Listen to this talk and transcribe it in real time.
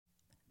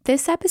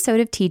This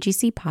episode of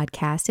TGC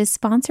Podcast is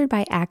sponsored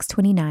by Acts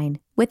 29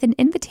 with an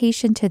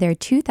invitation to their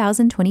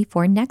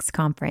 2024 Next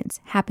Conference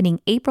happening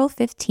April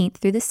 15th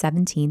through the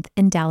 17th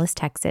in Dallas,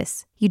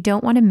 Texas. You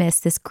don't want to miss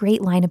this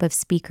great lineup of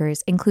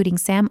speakers, including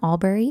Sam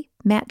Albury,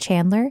 Matt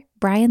Chandler,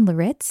 Brian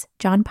Laritz,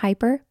 John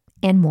Piper,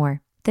 and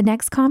more. The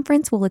Next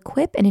Conference will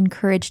equip and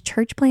encourage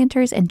church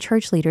planters and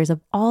church leaders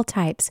of all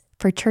types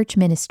for church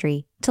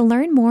ministry. To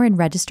learn more and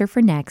register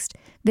for Next,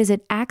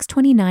 visit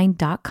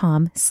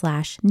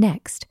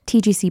acts29.com/next.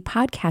 TGC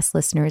podcast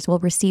listeners will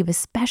receive a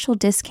special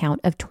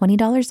discount of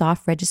 $20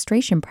 off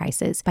registration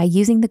prices by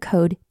using the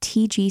code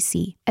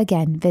TGC.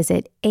 Again,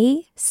 visit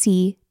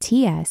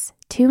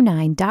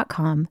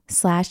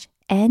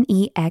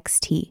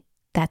acts29.com/next.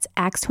 That's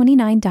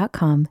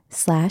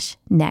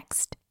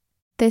acts29.com/next.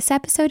 This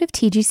episode of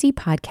TGC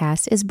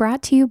Podcast is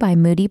brought to you by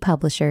Moody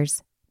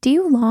Publishers. Do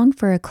you long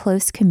for a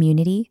close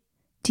community?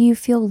 Do you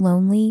feel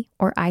lonely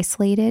or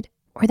isolated,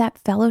 or that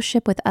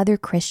fellowship with other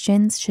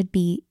Christians should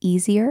be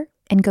easier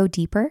and go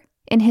deeper?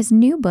 In his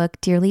new book,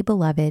 Dearly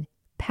Beloved,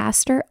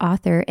 pastor,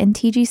 author, and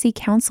TGC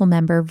council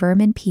member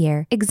Vermin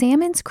Pierre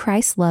examines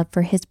Christ's love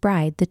for his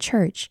bride, the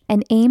church,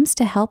 and aims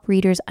to help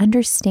readers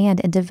understand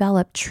and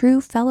develop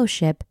true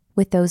fellowship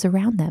with those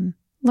around them.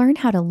 Learn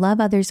how to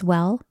love others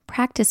well,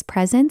 practice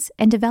presence,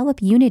 and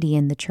develop unity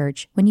in the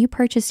church when you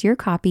purchase your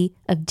copy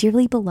of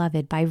Dearly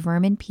Beloved by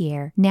Vermin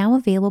Pierre, now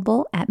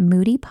available at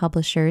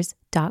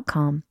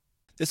moodypublishers.com.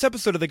 This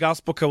episode of the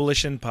Gospel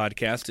Coalition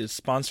podcast is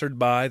sponsored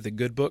by The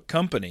Good Book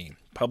Company,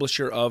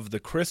 publisher of The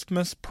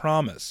Christmas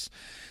Promise,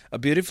 a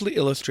beautifully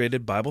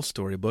illustrated Bible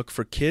storybook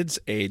for kids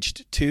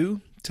aged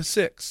 2 to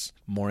 6.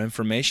 More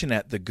information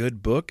at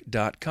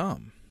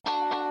thegoodbook.com.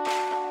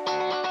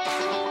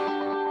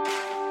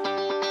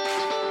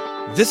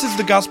 This is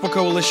the Gospel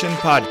Coalition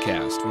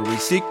podcast, where we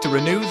seek to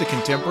renew the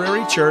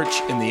contemporary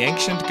church in the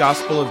ancient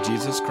gospel of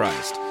Jesus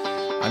Christ.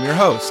 I'm your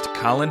host,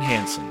 Colin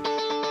Hansen.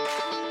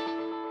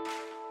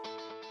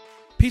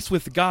 Peace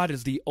with God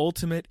is the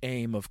ultimate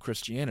aim of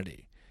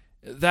Christianity.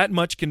 That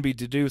much can be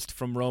deduced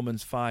from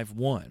Romans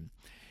 5:1.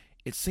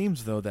 It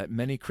seems, though, that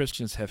many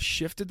Christians have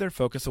shifted their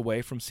focus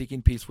away from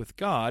seeking peace with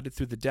God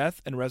through the death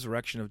and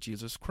resurrection of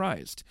Jesus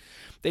Christ.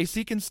 They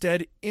seek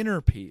instead inner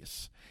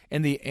peace,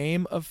 and the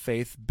aim of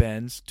faith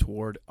bends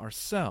toward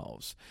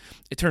ourselves.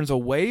 It turns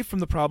away from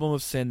the problem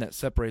of sin that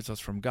separates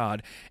us from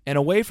God, and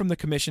away from the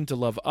commission to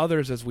love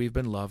others as we've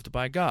been loved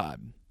by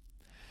God.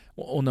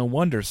 Well, no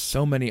wonder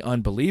so many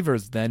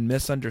unbelievers then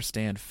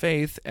misunderstand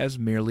faith as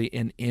merely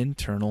an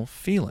internal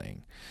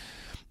feeling.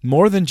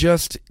 More than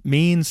just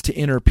means to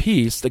inner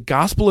peace, the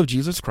gospel of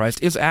Jesus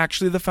Christ is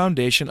actually the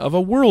foundation of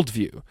a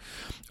worldview.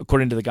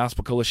 According to the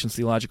Gospel Coalition's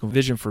theological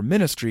vision for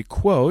ministry,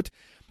 quote,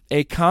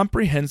 a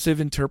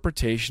comprehensive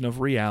interpretation of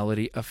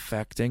reality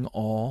affecting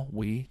all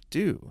we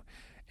do,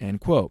 end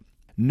quote.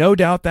 No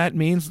doubt that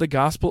means the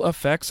gospel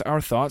affects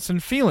our thoughts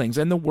and feelings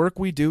and the work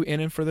we do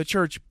in and for the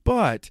church,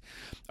 but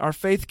our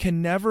faith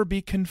can never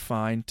be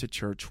confined to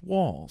church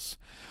walls.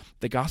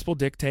 The gospel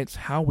dictates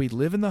how we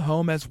live in the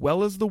home as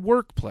well as the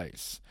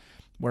workplace,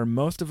 where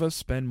most of us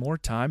spend more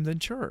time than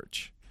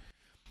church.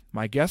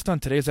 My guest on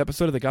today's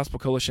episode of the Gospel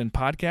Coalition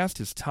podcast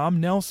is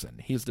Tom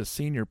Nelson. He's the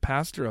senior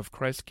pastor of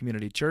Christ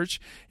Community Church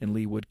in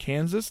Leawood,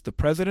 Kansas, the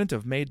president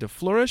of Made to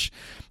Flourish,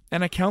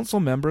 and a council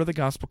member of the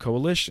Gospel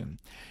Coalition.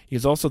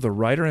 He's also the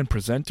writer and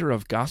presenter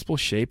of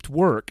Gospel-Shaped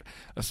Work,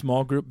 a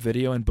small group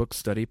video and book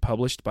study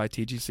published by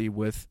TGC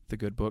with the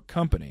Good Book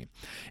Company.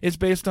 It's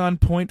based on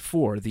point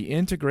 4, the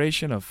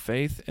integration of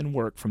faith and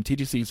work from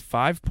TGC's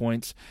 5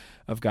 points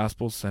of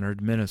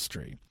gospel-centered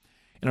ministry.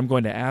 And I'm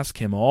going to ask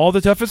him all the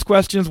toughest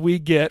questions we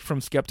get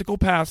from skeptical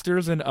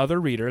pastors and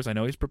other readers. I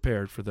know he's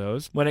prepared for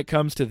those when it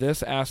comes to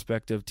this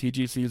aspect of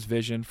TGC's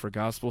vision for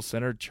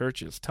gospel-centered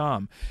churches.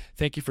 Tom,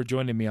 thank you for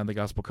joining me on the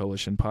Gospel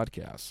Coalition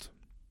podcast.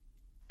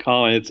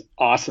 Colin, it's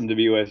awesome to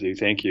be with you.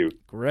 Thank you.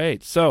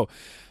 Great. So,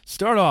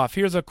 start off,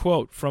 here's a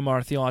quote from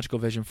our theological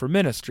vision for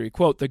ministry.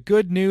 Quote, the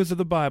good news of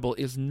the Bible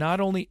is not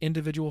only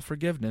individual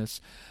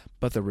forgiveness,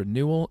 but the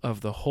renewal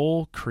of the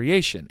whole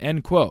creation,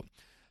 end quote.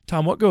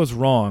 Tom, what goes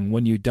wrong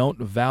when you don't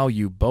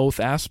value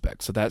both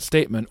aspects of that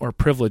statement or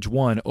privilege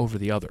one over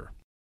the other?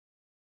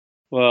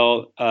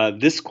 Well,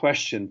 this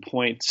question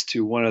points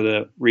to one of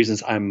the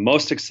reasons I'm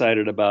most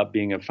excited about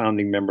being a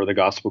founding member of the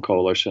Gospel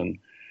Coalition,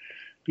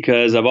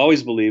 because I've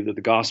always believed that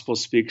the gospel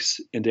speaks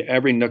into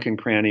every nook and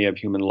cranny of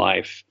human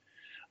life.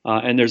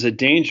 And there's a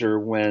danger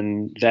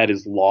when that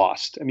is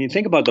lost. I mean,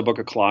 think about the book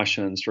of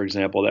Colossians, for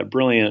example, that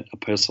brilliant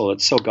epistle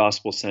that's so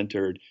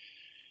gospel-centered.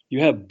 You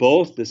have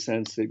both the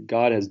sense that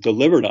God has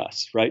delivered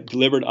us, right?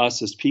 Delivered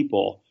us as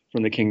people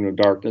from the kingdom of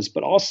darkness,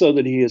 but also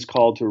that he is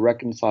called to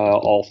reconcile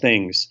all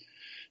things.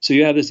 So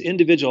you have this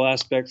individual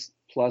aspect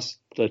plus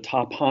the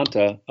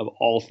tapanta of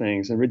all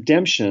things. And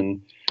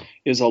redemption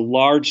is a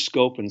large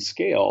scope and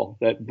scale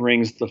that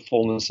brings the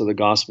fullness of the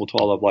gospel to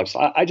all of life.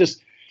 So I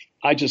just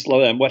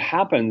love that. And what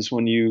happens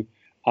when you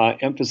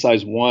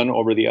emphasize one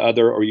over the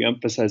other, or you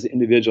emphasize the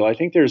individual, I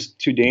think there's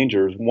two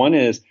dangers. One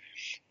is,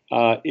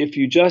 if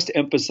you just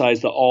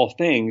emphasize the all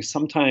things,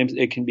 sometimes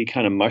it can be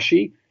kind of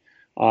mushy.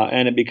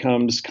 and it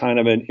becomes kind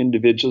of an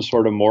individual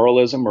sort of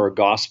moralism or a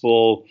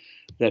gospel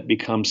that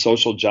becomes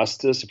social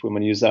justice, if we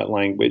want to use that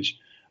language.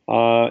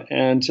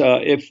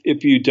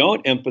 If you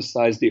don't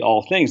emphasize the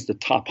all things, the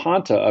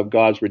tapanta of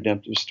God's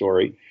redemptive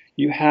story,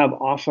 you have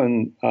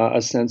often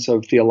a sense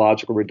of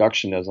theological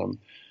reductionism.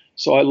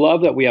 So I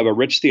love that we have a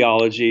rich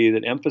theology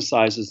that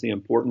emphasizes the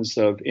importance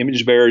of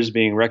image bearers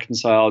being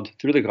reconciled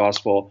through the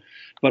gospel,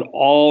 but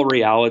all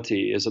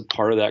reality is a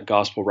part of that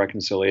gospel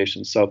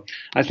reconciliation. So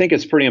I think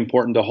it's pretty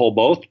important to hold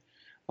both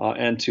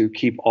and to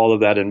keep all of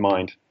that in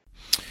mind.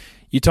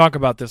 You talk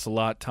about this a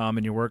lot, Tom,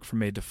 in your work from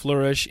Made to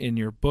Flourish, in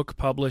your book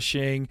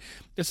publishing.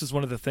 This is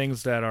one of the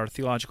things that our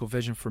Theological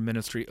Vision for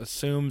Ministry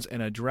assumes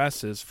and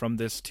addresses from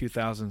this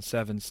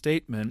 2007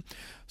 statement.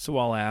 So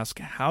I'll ask,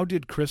 how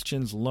did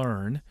Christians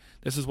learn?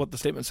 This is what the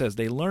statement says.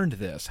 They learned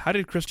this. How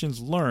did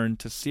Christians learn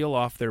to seal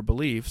off their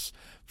beliefs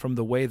from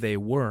the way they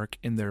work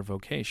in their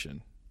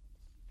vocation?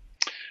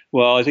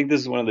 Well, I think this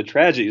is one of the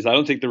tragedies. I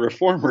don't think the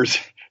reformers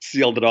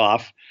sealed it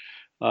off.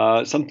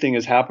 Something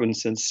has happened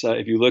since,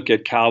 if you look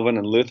at Calvin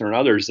and Luther and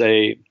others,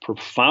 they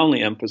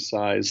profoundly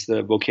emphasize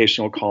the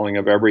vocational calling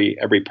of every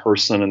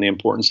person and the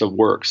importance of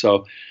work.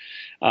 So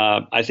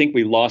I think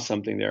we lost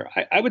something there.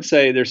 I would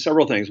say there's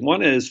several things.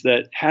 One is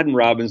that Haddon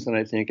Robinson,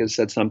 I think, has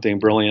said something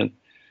brilliant.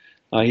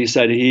 He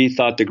said he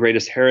thought the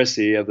greatest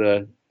heresy of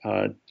the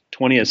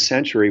 20th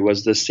century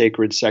was the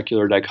sacred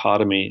secular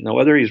dichotomy. Now,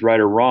 whether he's right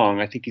or wrong,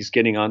 I think he's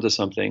getting onto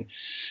something.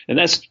 And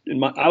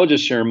I will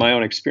just share my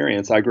own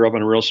experience. I grew up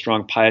in a real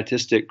strong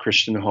pietistic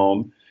Christian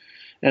home,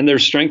 and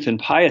there's strength in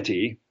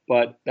piety,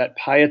 but that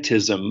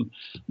pietism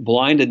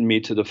blinded me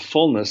to the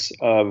fullness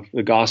of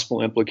the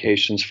gospel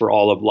implications for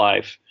all of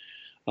life,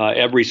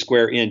 every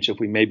square inch, if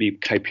we may be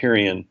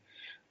Kuyperian.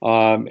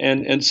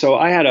 And so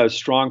I had a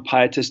strong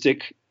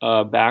pietistic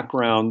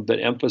background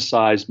that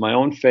emphasized my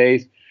own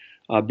faith,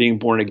 being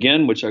born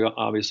again, which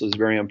obviously is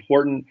very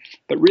important.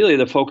 But really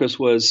the focus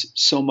was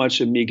so much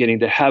of me getting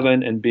to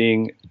heaven and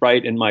being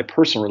right in my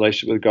personal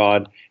relationship with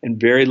God, and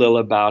very little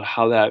about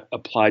how that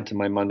applied to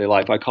my Monday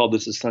life. I called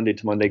this a Sunday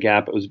to Monday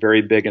gap. It was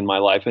very big in my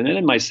life. And then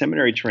in my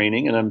seminary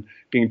training, and I'm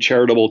being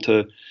charitable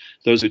to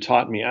those who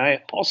taught me,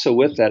 I also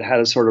with that had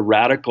a sort of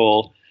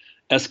radical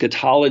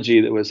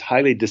eschatology that was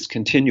highly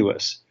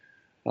discontinuous.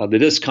 The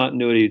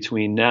discontinuity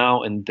between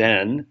now and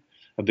then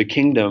of the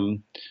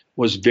kingdom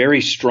was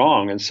very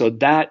strong. And so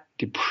that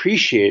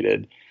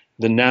depreciated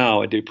the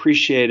now, it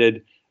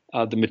depreciated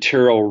the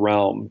material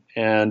realm,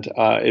 and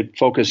it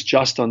focused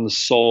just on the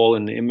soul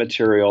and the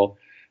immaterial.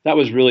 That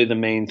was really the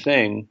main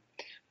thing.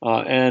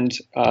 And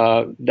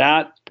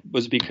that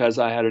was because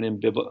I had an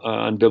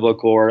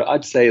unbiblical, or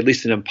I'd say at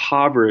least an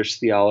impoverished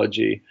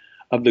theology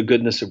of the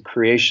goodness of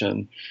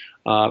creation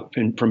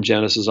from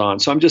Genesis on.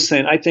 So I'm just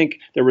saying, I think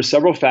there were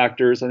several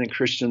factors. I think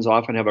Christians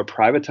often have a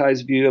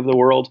privatized view of the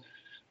world,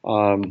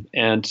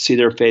 and see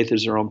their faith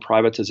as their own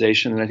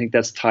privatization. And I think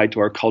that's tied to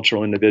our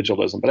cultural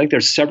individualism. But I think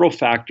there's several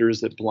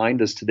factors that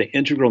blind us to the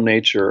integral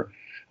nature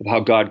of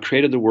how God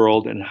created the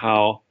world and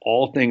how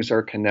all things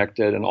are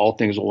connected and all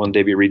things will one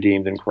day be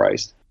redeemed in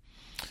Christ.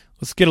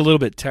 Let's get a little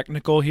bit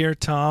technical here,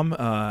 Tom.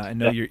 I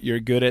know you're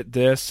good at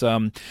this. I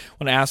want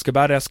to ask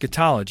about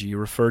eschatology. You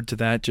referred to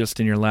that just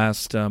in your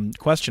last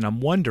question. I'm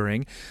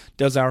wondering,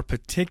 does our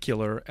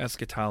particular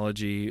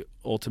eschatology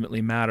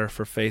ultimately matter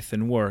for faith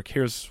and work?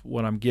 Here's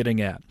what I'm getting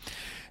at.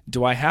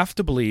 Do I have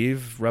to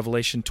believe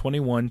Revelation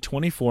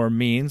 21:24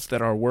 means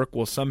that our work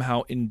will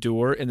somehow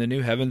endure in the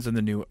new heavens and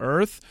the new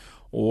earth?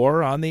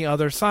 Or on the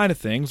other side of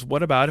things,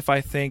 what about if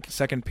I think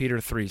 2 Peter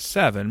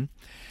 3:7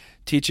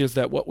 teaches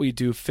that what we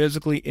do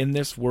physically in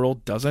this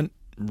world doesn't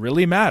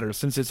really matter,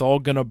 since it's all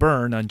going to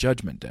burn on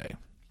Judgment Day?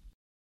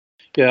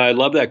 Yeah, I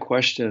love that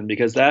question,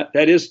 because that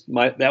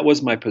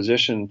was my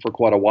position for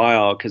quite a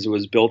while, because it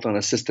was built on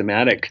a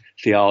systematic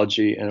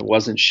theology and it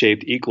wasn't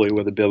shaped equally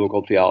with a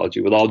biblical theology,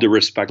 with all due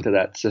respect to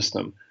that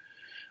system.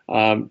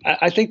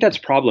 I think that's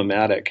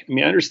problematic. I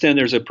mean, I understand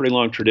there's a pretty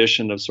long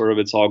tradition of sort of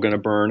it's all going to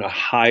burn, a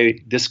high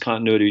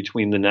discontinuity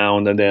between the now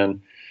and the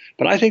then.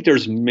 But I think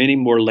there's many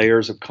more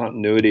layers of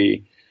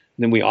continuity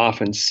than we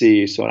often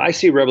see. So when I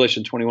see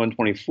Revelation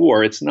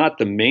 21:24, it's not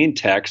the main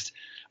text,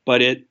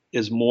 but it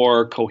is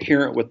more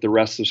coherent with the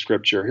rest of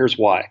Scripture. Here's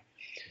why.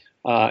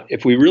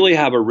 If we really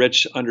have a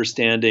rich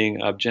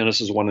understanding of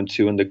Genesis 1 and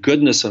 2 and the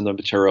goodness of the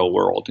material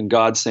world, and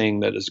God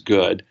saying that is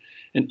good,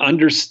 and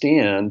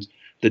understand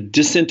the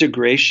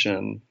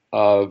disintegration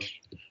of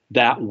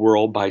that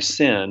world by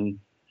sin,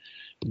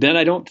 then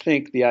I don't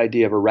think the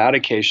idea of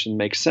eradication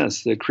makes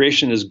sense. The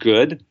creation is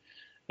good.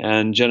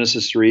 And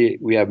Genesis 3,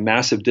 we have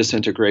massive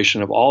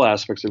disintegration of all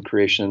aspects of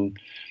creation,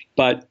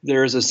 but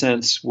there is a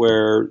sense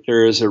where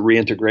there is a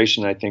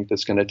reintegration, I think,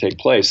 that's going to take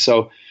place.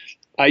 So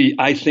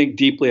I think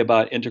deeply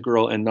about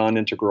integral and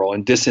non-integral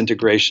and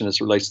disintegration as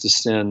it relates to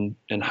sin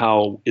and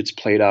how it's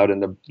played out in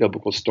the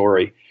biblical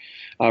story.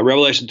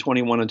 Revelation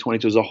 21 and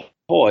 22 as a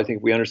whole, I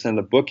think we understand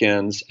the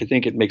bookends. I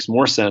think it makes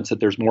more sense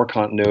that there's more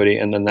continuity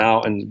and the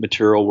now and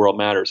material world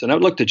matters. And I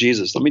would look to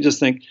Jesus. Let me just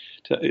say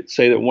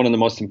that one of the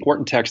most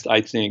important texts,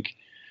 I think,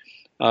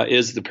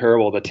 is the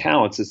parable of the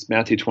talents. It's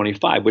Matthew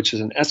 25, which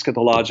is an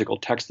eschatological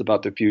text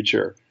about the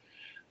future.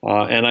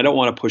 And I don't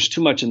want to push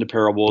too much into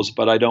parables,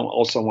 but I don't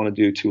also want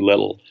to do too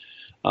little.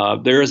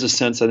 There is a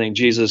sense, I think,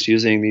 Jesus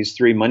using these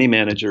three money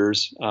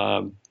managers,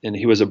 and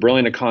he was a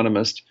brilliant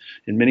economist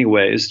in many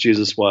ways,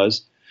 Jesus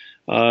was,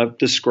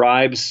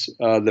 describes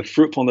the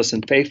fruitfulness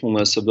and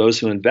faithfulness of those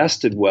who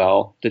invested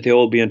well, that they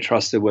will be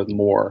entrusted with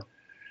more.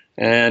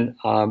 And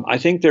I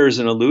think there's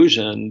an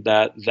illusion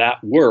that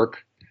that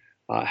work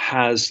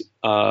has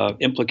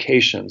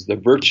implications. The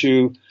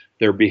virtue,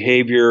 their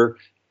behavior,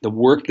 the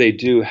work they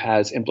do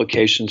has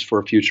implications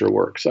for future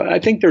work. So I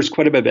think there's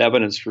quite a bit of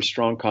evidence for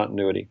strong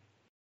continuity.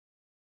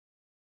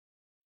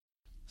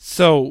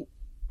 So,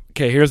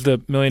 okay, here's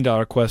the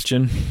million-dollar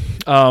question.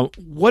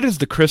 What is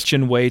the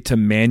Christian way to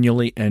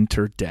manually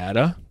enter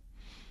data?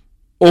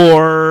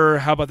 Or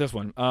how about this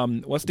one?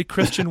 What's the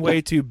Christian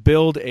way to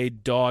build a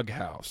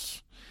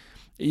doghouse?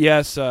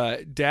 Yes,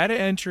 data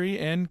entry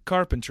and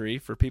carpentry,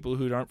 for people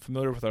who aren't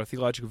familiar with our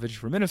theological vision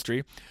for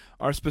ministry,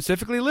 are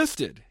specifically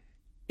listed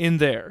in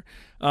there,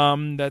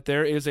 that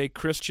there is a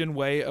Christian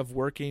way of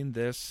working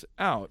this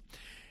out.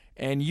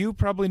 And you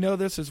probably know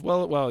this as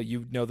well. Well,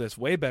 you know this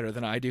way better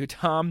than I do,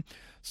 Tom.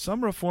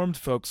 Some Reformed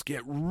folks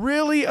get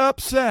really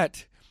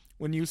upset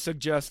when you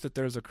suggest that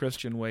there's a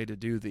Christian way to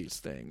do these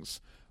things.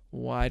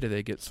 Why do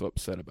they get so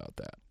upset about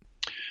that?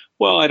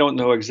 Well, I don't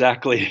know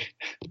exactly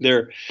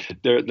the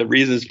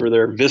reasons for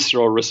their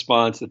visceral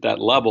response at that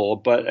level,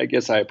 but I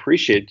guess I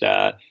appreciate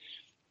that.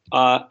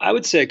 I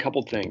would say a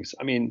couple things.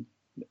 I mean,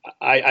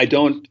 I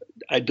don't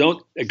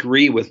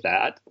agree with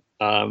that,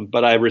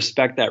 but I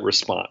respect that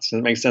response. And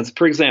it makes sense.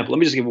 For example, let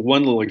me just give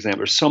one little example.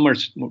 There's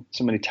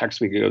so many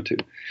texts we could go to.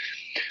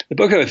 The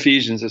book of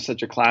Ephesians is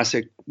such a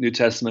classic New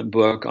Testament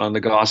book on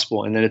the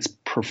gospel, and then its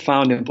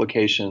profound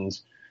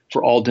implications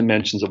for all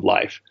dimensions of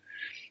life.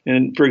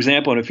 And for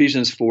example, in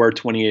Ephesians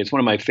 4:28, it's one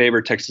of my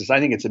favorite texts. I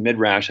think it's a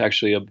midrash,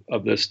 actually,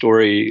 of the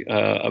story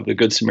of the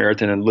Good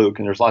Samaritan in Luke,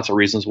 and there's lots of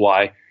reasons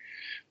why.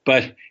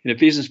 But in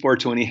Ephesians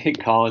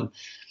 4:28, Colin,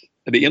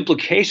 the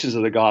implications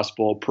of the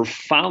gospel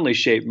profoundly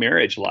shape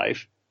marriage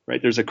life,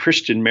 right? There's a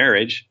Christian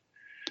marriage.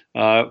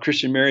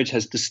 Christian marriage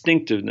has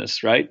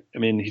distinctiveness, right? I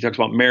mean, he talks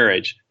about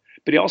marriage,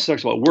 but he also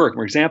talks about work.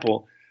 For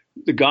example,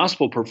 the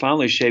gospel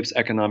profoundly shapes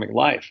economic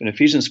life. In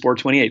Ephesians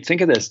 4:28,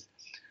 think of this.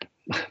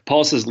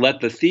 Paul says, let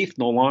the thief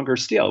no longer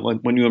steal.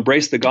 When you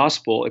embrace the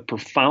gospel, it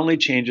profoundly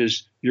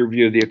changes your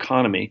view of the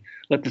economy.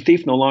 Let the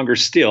thief no longer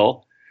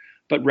steal,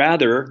 but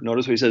rather,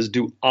 notice what he says,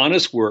 do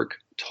honest work,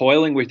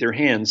 toiling with your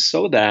hands,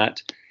 so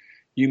that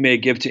you may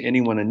give to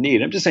anyone in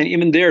need. I'm just saying,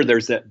 even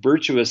there's that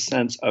virtuous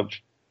sense of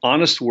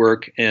honest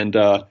work and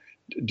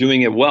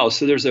doing it well.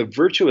 So there's a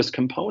virtuous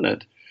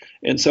component.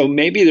 And so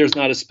maybe there's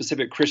not a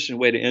specific Christian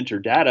way to enter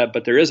data,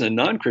 but there is a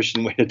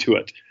non-Christian way to do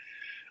it,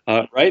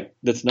 right?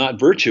 That's not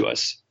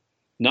virtuous.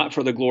 Not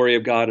for the glory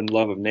of God and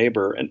love of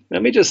neighbor. And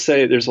let me just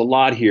say, there's a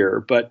lot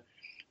here, but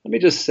let me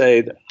just say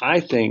that I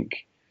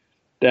think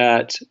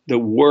that the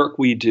work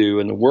we do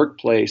in the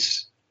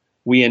workplace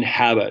we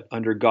inhabit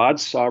under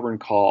God's sovereign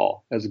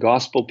call as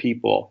gospel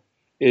people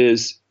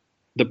is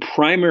the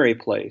primary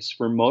place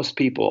for most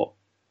people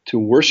to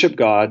worship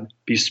God,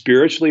 be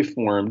spiritually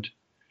formed,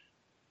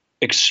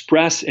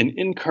 express in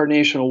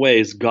incarnational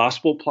ways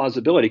gospel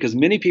plausibility, because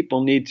many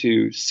people need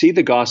to see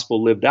the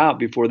gospel lived out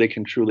before they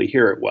can truly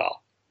hear it well.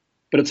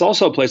 But it's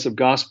also a place of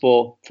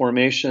gospel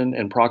formation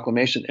and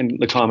proclamation and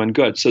the common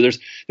good. So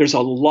there's a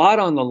lot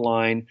on the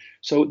line.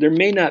 So there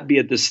may not be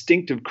a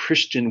distinctive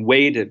Christian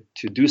way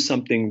to do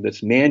something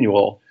that's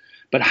manual,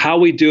 but how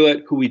we do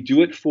it, who we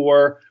do it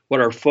for,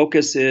 what our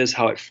focus is,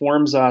 how it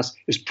forms us,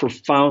 is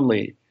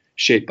profoundly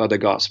shaped by the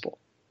gospel.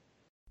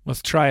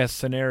 Let's try a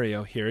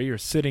scenario here. You're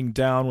sitting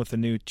down with a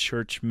new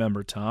church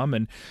member, Tom,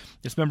 and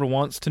this member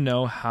wants to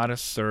know how to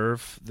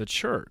serve the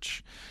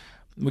church.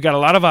 We got a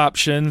lot of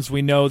options.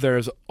 We know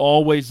there's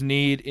always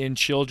need in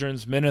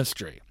children's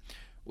ministry.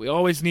 We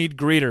always need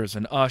greeters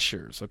and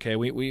ushers, okay?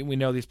 We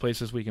know these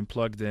places we can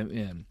plug them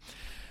in.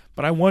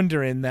 But I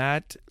wonder, in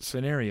that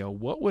scenario,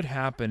 what would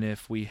happen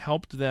if we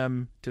helped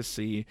them to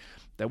see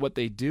that what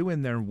they do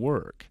in their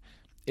work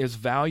is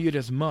valued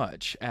as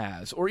much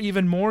as, or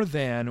even more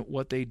than,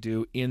 what they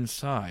do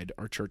inside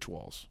our church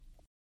walls?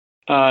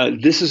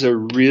 This is a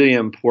really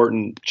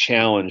important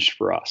challenge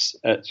for us,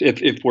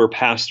 if we're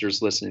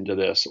pastors listening to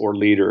this or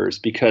leaders,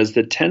 because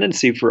the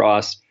tendency for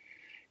us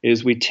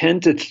is we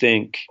tend to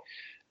think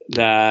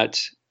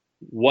that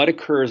what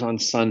occurs on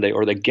Sunday,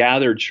 or the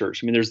gathered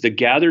church, I mean, there's the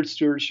gathered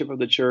stewardship of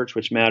the church,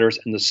 which matters,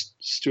 and the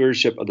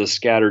stewardship of the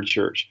scattered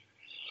church.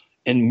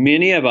 And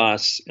many of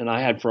us, and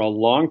I had for a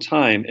long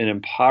time, an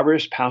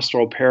impoverished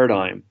pastoral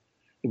paradigm.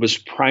 It was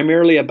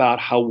primarily about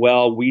how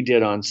well we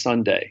did on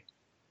Sunday,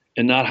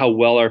 and not how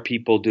well our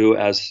people do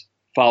as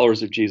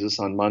followers of Jesus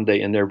on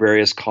Monday in their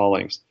various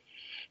callings.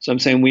 So I'm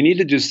saying we need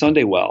to do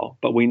Sunday well,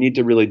 but we need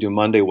to really do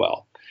Monday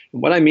well.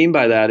 And what I mean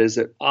by that is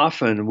that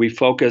often we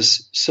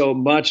focus so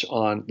much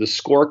on the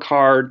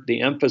scorecard,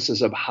 the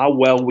emphasis of how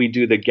well we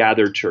do the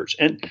gathered church.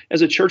 And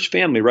as a church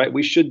family, right,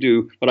 we should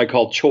do what I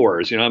call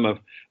chores. I'm a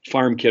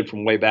farm kid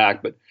from way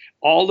back, but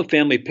all the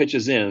family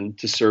pitches in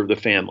to serve the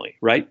family,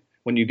 right?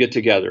 When you get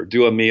together,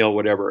 do a meal,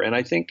 whatever. And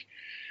I think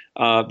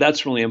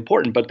that's really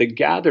important. But the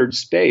gathered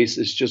space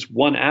is just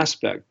one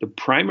aspect. The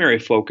primary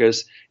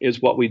focus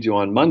is what we do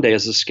on Monday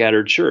as a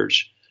scattered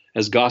church,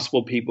 as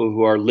gospel people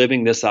who are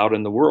living this out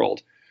in the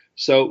world.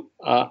 So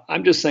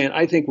I'm just saying,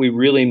 I think we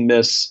really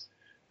miss,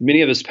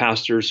 many of us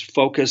pastors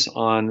focus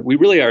on, we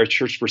really are a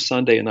church for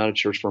Sunday and not a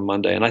church for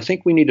Monday. And I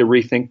think we need to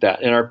rethink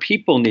that. And our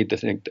people need to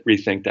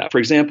rethink that. For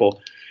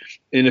example,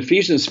 in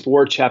Ephesians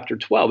 4, chapter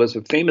 12, it's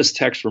a famous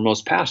text for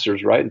most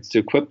pastors, right? It's to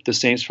equip the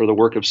saints for the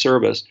work of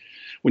service.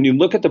 When you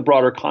look at the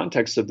broader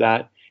context of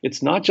that,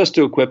 it's not just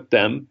to equip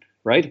them,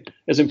 right?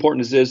 As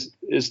important as it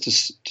is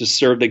to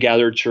serve the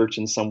gathered church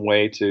in some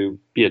way, to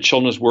be a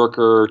children's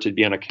worker, to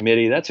be on a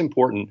committee, that's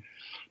important.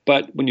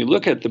 But when you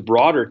look at the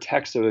broader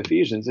text of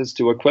Ephesians, it's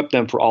to equip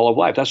them for all of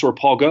life. That's where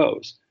Paul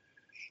goes.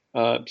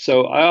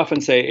 So I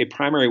often say a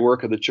primary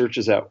work of the church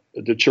is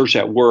the church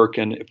at work.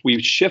 And if we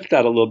shift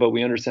that a little bit,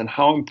 we understand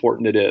how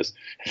important it is.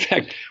 In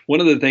fact, one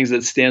of the things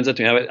that stands up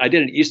to me, I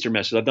did an Easter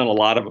message. I've done a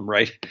lot of them,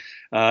 right?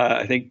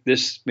 I think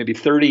this maybe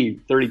 30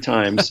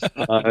 times,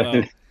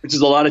 wow. Which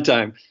is a lot of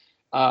time.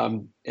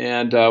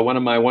 And one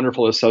of my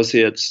wonderful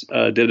associates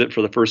did it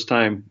for the first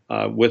time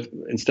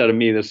instead of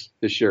me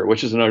this year,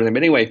 which is another thing.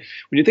 But anyway,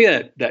 when you think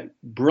of that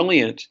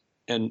brilliant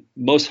and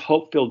most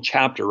hope-filled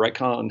chapter, right,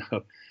 Colin,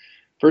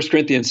 1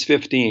 Corinthians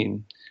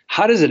 15,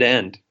 how does it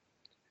end?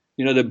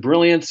 The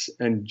brilliance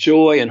and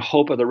joy and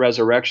hope of the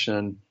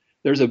resurrection,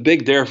 there's a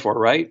big therefore,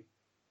 right?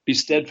 Be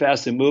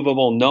steadfast and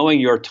immovable, knowing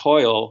your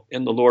toil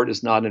in the Lord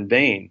is not in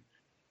vain.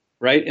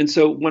 Right? And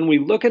so when we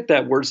look at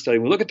that word study,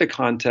 we look at the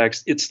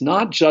context, it's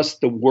not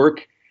just the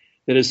work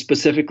that is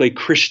specifically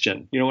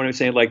Christian. You know what I'm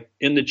saying? Like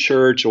in the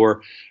church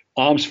or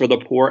alms for the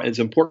poor, as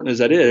important as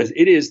that is,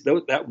 it is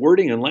that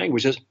wording and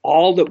language is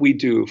all that we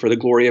do for the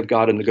glory of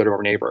God and the good of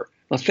our neighbor.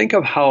 Now think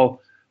of how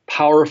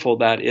powerful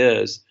that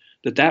is,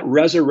 that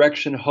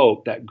resurrection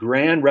hope, that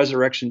grand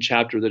resurrection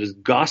chapter that is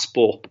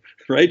gospel,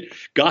 right?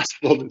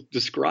 Gospel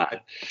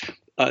described,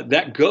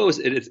 that goes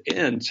at its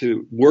end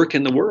to work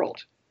in the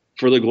world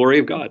for the glory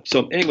of God.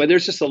 So anyway,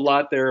 there's just a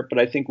lot there, but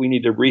I think we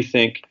need to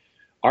rethink,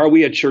 are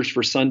we a church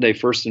for Sunday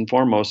first and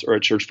foremost or a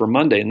church for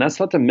Monday? And that's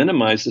not to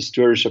minimize the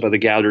stewardship of the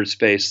gathered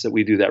space, that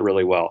we do that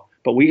really well.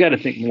 But we got to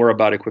think more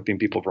about equipping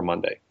people for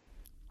Monday.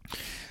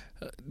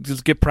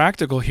 Just get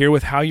practical here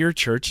with how your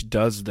church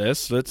does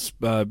this. Let's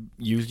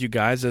use you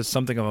guys as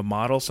something of a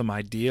model, some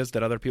ideas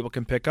that other people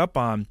can pick up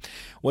on.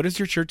 What does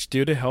your church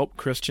do to help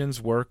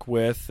Christians work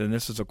with, and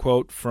this is a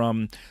quote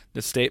from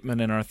the statement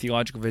in our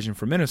Theological Vision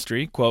for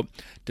Ministry, quote,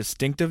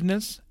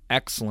 distinctiveness,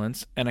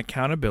 excellence, and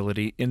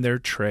accountability in their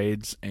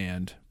trades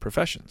and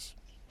professions?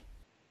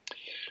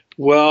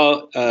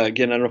 Well,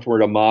 again, I don't know if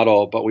we're a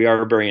model, but we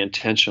are very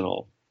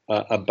intentional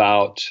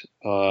about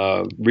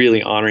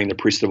really honoring the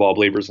priesthood of all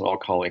believers and all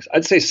callings.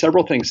 I'd say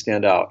several things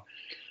stand out.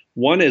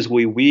 One is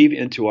we weave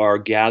into our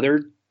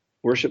gathered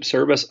worship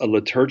service a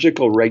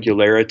liturgical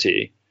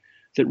regularity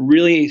that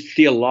really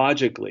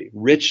theologically,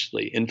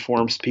 richly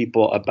informs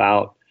people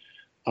about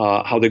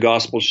how the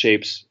gospel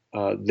shapes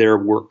their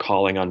work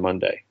calling on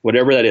Monday,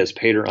 whatever that is,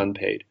 paid or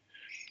unpaid.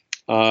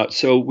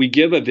 So we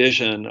give a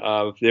vision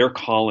of their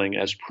calling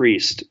as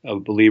priest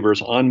of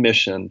believers on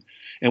mission,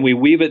 and we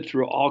weave it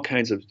through all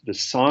kinds of the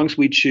songs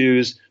we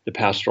choose, the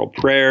pastoral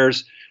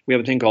prayers. We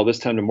have a thing called This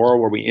Time Tomorrow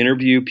where we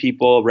interview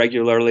people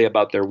regularly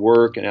about their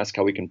work and ask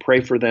how we can pray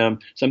for them.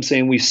 So I'm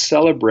saying we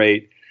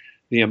celebrate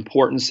the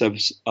importance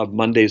of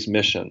Monday's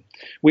mission.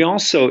 We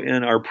also,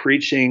 in our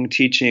preaching,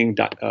 teaching,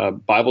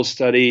 Bible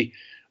study,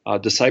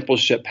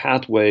 discipleship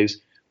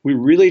pathways, we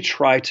really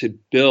try to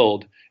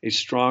build a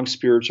strong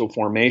spiritual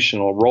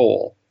formational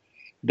role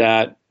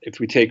that if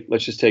we take,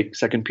 let's just take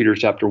 2 Peter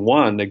chapter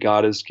 1, that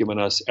God has given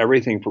us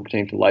everything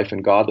pertaining to life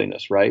and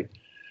godliness, right?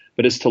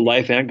 But it's to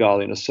life and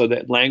godliness. So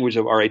that language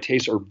of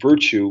aretes or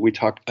virtue, we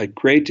talk a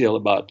great deal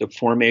about the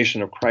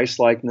formation of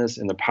Christ-likeness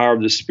and the power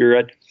of the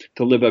Spirit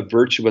to live a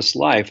virtuous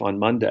life on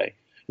Monday.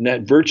 And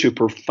that virtue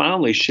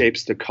profoundly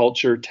shapes the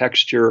culture,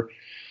 texture,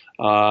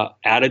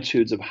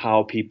 attitudes of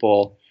how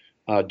people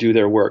do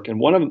their work. And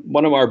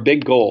one of our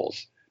big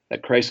goals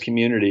at Christ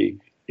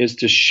Community is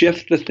to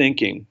shift the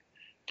thinking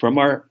from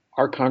our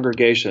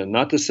congregation,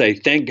 not to say,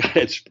 thank God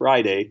it's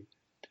Friday,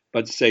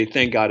 but to say,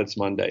 thank God it's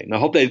Monday. Now,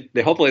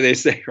 hopefully they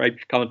say, right,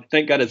 Colin,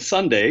 thank God it's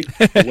Sunday.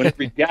 When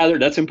we gather,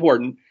 that's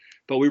important.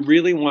 But we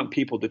really want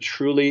people to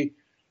truly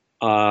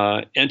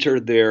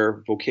enter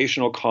their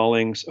vocational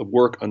callings of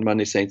work on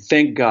Monday saying,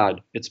 thank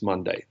God it's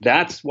Monday.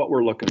 That's what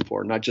we're looking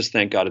for, not just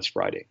thank God it's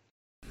Friday.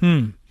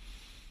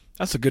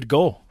 That's a good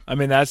goal. I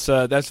mean, that's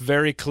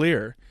very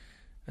clear.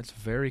 That's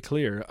very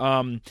clear.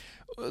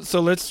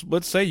 So let's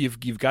say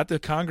you've got the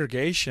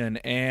congregation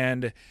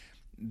and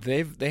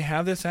they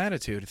have this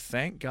attitude,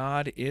 thank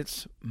God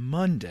it's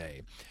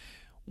Monday.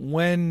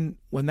 when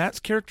that's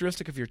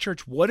characteristic of your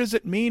church, what does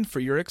it mean for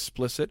your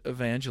explicit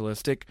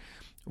evangelistic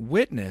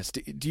witness?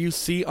 Do you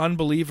see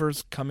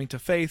unbelievers coming to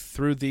faith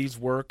through these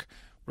work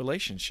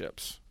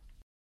relationships?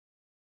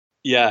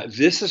 Yeah,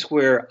 this is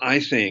where I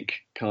think,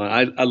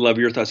 Colin, I love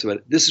your thoughts about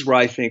it. This is where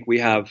I think we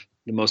have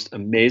the most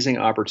amazing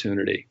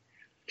opportunity.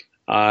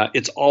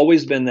 It's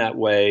always been that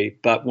way,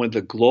 but when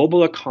the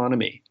global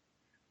economy,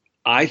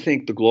 I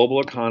think the global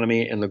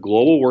economy and the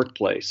global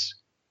workplace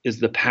is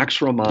the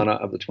Pax Romana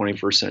of the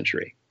 21st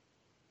century.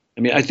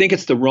 I mean, I think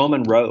it's the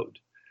Roman road,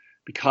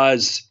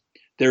 because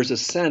there's a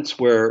sense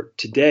where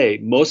today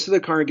most of the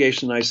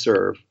congregation I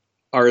serve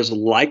are as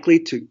likely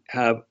to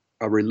have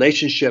a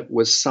relationship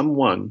with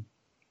someone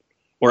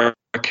or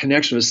a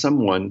connection with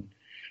someone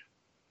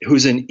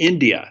who's in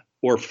India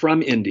or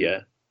from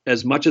India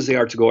as much as they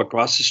are to go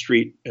across the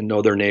street and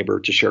know their neighbor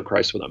to share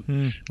Christ with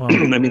them. Wow.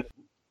 I mean, the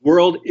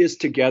world is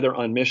together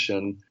on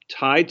mission,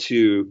 tied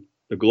to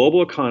the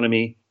global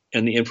economy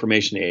and the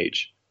information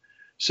age.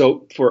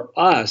 So for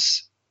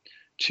us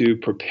to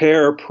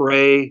prepare,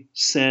 pray,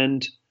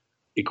 send,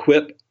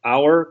 equip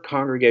our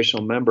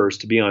congregational members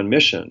to be on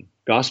mission,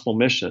 gospel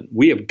mission,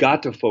 we have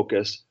got to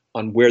focus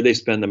on where they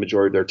spend the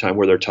majority of their time,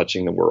 where they're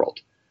touching the world.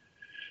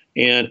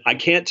 And I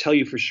can't tell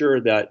you for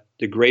sure that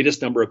the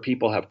greatest number of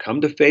people have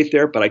come to faith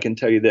there, but I can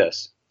tell you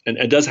this, and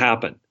it does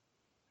happen.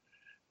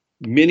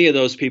 Many of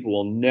those people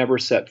will never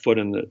set foot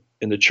in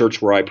the church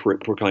where I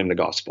proclaim the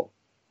gospel.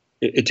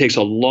 It takes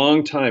a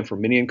long time for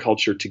many in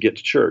culture to get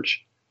to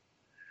church.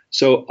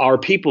 So our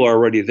people are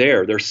already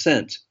there. They're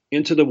sent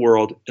into the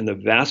world, and the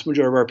vast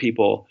majority of our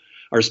people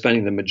are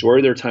spending the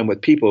majority of their time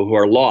with people who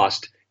are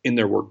lost in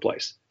their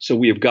workplace. So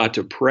we have got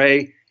to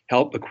pray,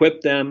 help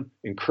equip them,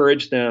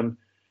 encourage them,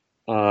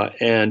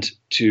 and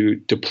to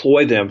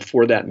deploy them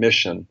for that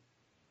mission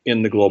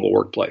in the global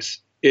workplace.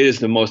 It is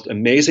the most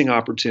amazing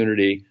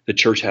opportunity the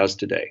church has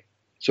today.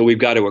 So we've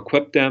got to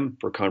equip them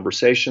for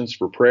conversations,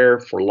 for prayer,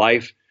 for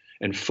life,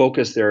 and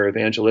focus their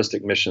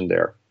evangelistic mission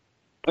there.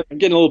 I'm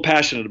getting a little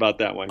passionate about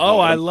that one. Oh,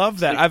 I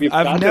love that.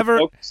 I've never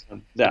focus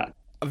on that.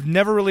 I've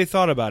never really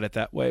thought about it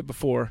that way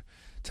before,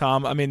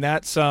 Tom. I mean,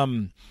 that's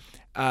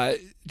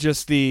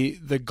just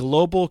the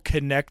global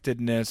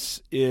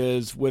connectedness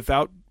is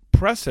without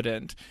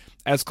precedent.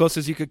 As close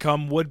as you could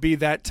come would be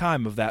that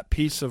time of that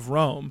Peace of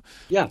Rome,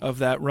 of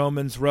that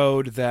Romans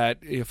road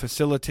that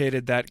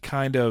facilitated that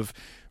kind of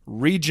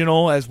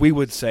regional, as we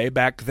would say.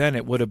 Back then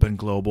it would have been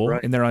global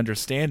in their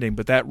understanding,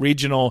 but that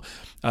regional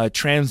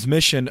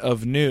transmission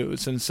of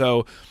news. And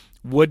so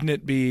wouldn't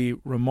it be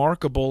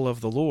remarkable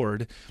of the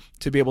Lord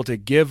to be able to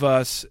give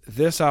us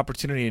this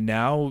opportunity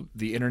now?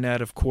 The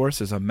internet, of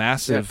course, is a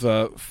massive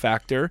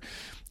factor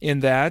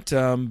in that,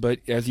 but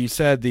as you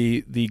said,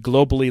 the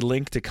globally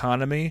linked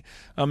economy,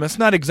 it's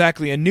not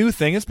exactly a new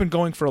thing. It's been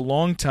going for a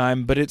long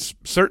time, but it's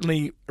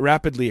certainly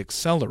rapidly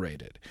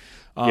accelerated.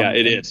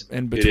 It is.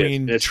 And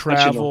between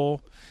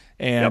travel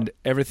and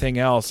everything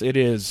else, it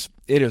is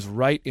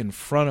right in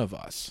front of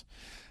us.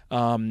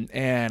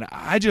 And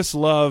I just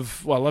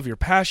love your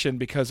passion,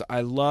 because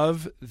I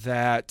love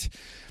that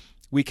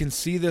we can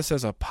see this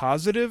as a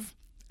positive,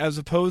 as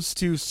opposed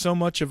to so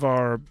much of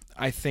our,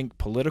 I think,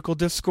 political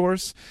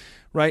discourse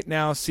right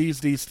now sees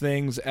these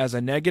things as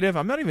a negative.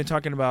 I'm not even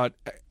talking about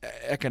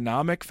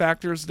economic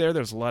factors there.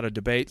 There's a lot of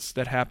debates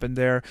that happen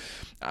there.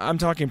 I'm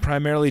talking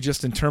primarily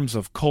just in terms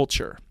of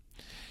culture.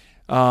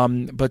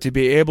 But to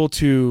be able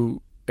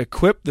to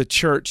equip the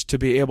church to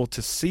be able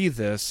to see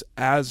this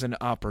as an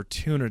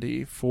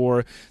opportunity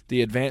for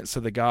the advance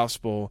of the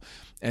gospel,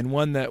 and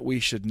one that we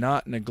should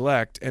not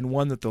neglect, and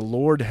one that the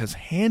Lord has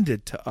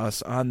handed to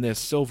us on this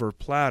silver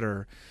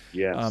platter,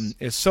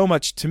 is so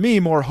much, to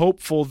me, more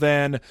hopeful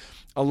than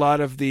a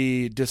lot of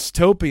the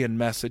dystopian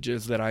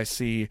messages that I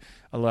see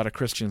a lot of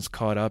Christians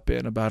caught up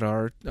in about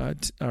our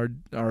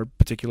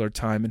particular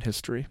time in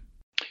history.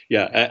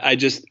 Yeah,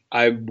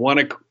 I want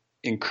to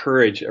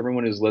encourage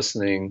everyone who's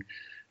listening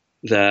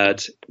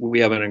that we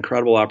have an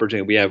incredible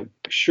opportunity. We have,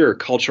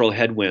 cultural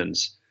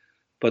headwinds,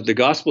 but the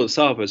gospel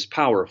itself is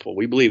powerful.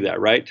 We believe that,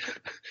 right?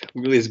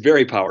 We believe it's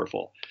very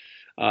powerful,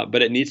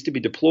 but it needs to be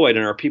deployed,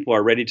 and our people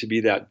are ready to be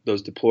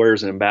those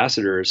deployers and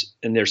ambassadors,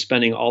 and they're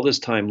spending all this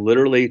time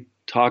literally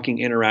talking,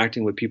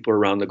 interacting with people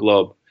around the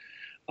globe.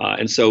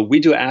 And so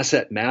we do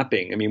asset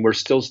mapping. I mean, we're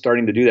still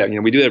starting to do that.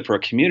 We do that for a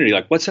community,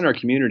 like what's in our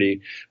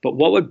community, but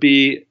what would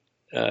be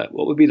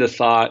the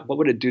thought? What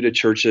would it do to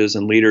churches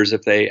and leaders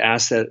if they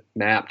asset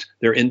mapped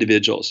their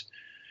individuals?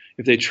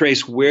 If they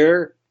trace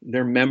where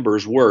their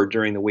members were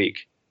during the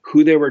week,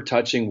 who they were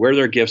touching, where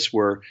their gifts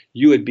were,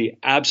 you would be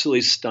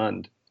absolutely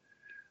stunned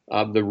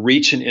of the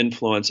reach and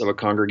influence of a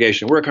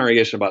congregation. We're a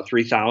congregation of about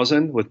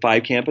 3,000 with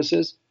 5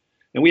 campuses,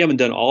 and we haven't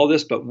done all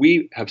this, but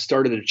we have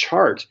started a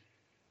chart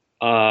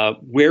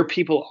where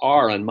people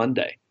are on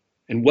Monday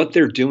and what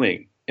they're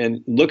doing,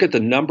 and look at the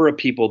number of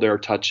people they're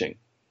touching.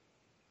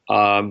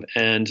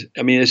 And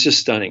I mean, it's just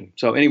stunning.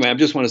 So anyway, I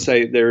just want to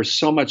say there's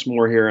so much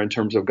more here in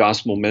terms of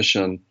gospel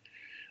mission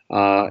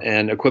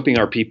and equipping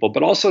our people,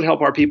 but also to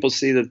help our people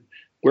see that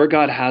where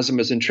God has them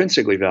is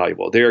intrinsically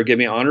valuable. They are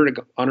giving honor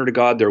to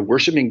God. They're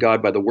worshiping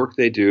God by the work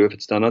they do, if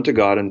it's done unto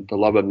God and the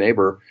love of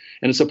neighbor.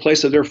 And it's a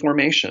place of their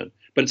formation,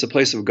 but it's a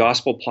place of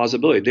gospel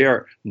plausibility. They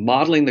are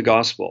modeling the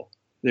gospel.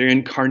 They're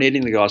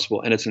incarnating the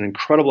gospel, and it's an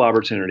incredible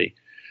opportunity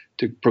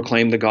to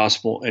proclaim the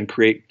gospel and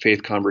create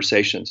faith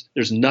conversations.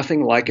 There's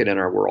nothing like it in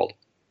our world.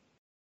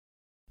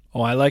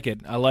 Oh, I like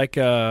it. I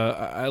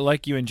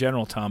like you in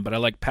general, Tom, but I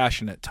like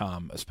passionate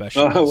Tom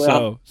especially. Oh, well.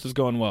 So this is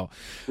going well.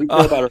 We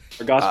care about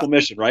our gospel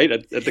mission, right?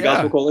 At the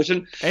Gospel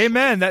Coalition.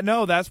 Amen.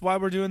 That's why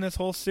we're doing this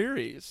whole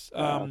series.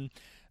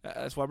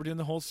 That's why we're doing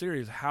the whole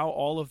series. How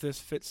all of this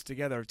fits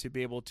together to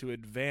be able to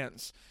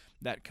advance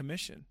that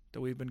commission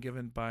that we've been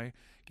given by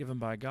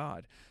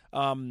God.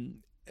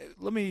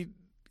 Let me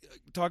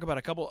talk about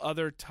a couple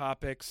other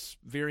topics,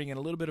 veering in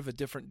a little bit of a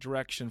different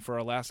direction for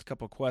our last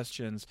couple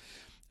questions.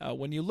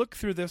 When you look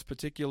through this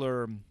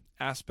particular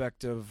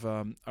aspect of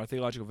our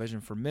theological vision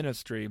for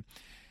ministry,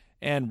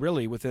 and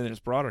really within its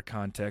broader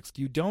context,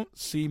 you don't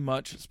see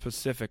much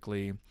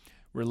specifically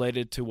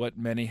related to what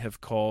many have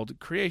called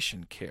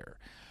creation care.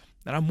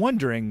 And I'm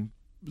wondering,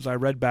 as I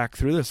read back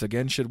through this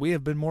again, should we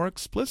have been more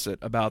explicit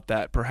about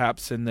that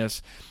perhaps in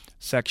this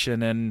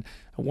section? And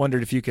I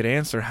wondered if you could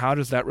answer, how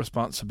does that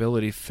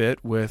responsibility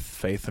fit with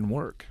faith and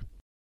work?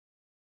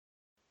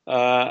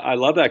 I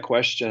love that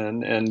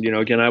question. And,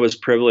 again, I was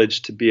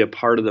privileged to be a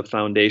part of the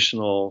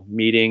foundational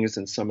meetings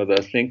and some of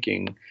the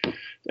thinking.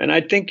 And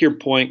I think your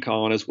point,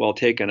 Colin, is well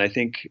taken. I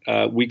think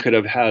we could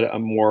have had a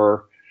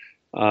more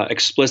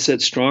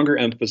explicit, stronger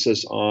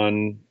emphasis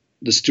on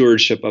the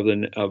stewardship of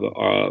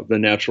the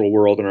natural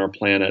world and our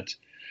planet.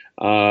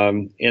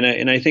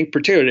 And I think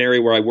particularly an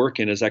area where I work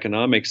in is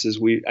economics.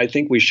 I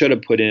think we should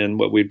have put in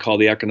what we'd call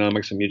the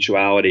economics of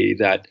mutuality,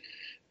 that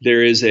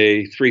there is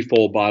a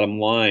threefold bottom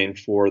line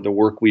for the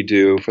work we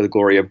do for the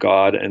glory of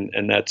God,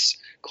 and that's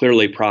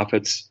clearly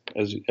profits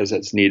as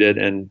it's needed,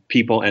 and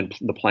people and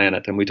the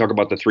planet. And we talk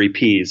about the 3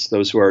 Ps,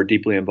 those who are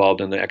deeply involved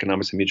in the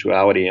economics of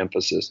mutuality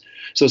emphasis.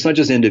 So it's not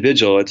just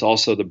individual, it's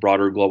also the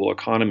broader global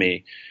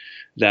economy,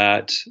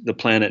 that the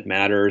planet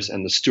matters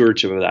and the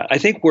stewardship of that. I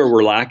think where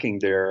we're lacking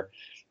there,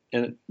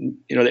 and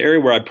the area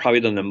where I've probably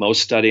done the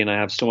most study, and I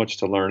have so much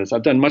to learn, is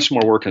I've done much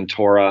more work in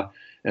Torah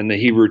and the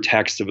Hebrew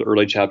text of the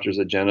early chapters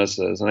of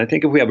Genesis. And I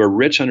think if we have a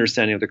rich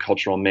understanding of the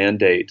cultural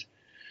mandate,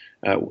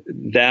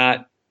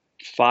 that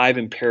 5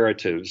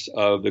 imperatives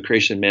of the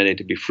creation mandate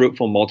to be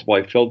fruitful,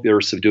 multiply, fill the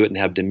earth, subdue it, and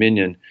have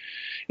dominion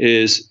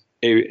is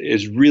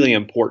really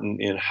important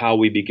in how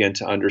we begin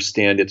to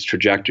understand its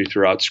trajectory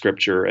throughout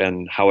Scripture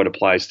and how it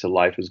applies to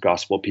life as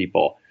gospel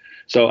people.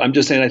 So I'm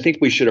just saying, I think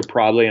we should have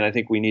probably, and I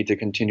think we need to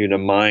continue to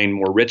mine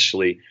more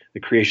richly the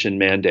creation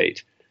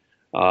mandate.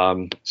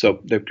 So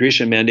the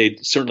creation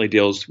mandate certainly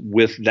deals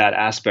with that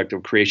aspect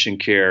of creation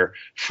care,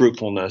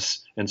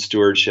 fruitfulness, and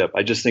stewardship.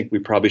 I just think we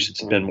probably should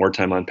spend more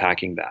time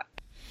unpacking that.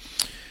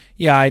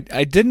 Yeah,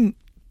 I didn't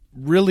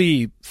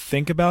really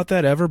think about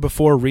that ever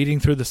before reading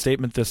through the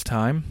statement this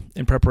time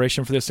in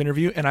preparation for this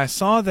interview, and I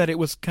saw that it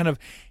was kind of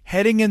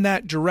heading in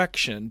that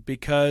direction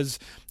because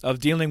of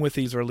dealing with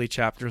these early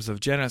chapters of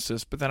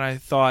Genesis. But then I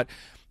thought,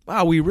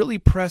 wow, we really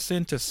press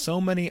into so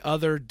many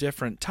other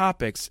different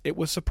topics. It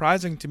was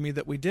surprising to me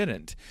that we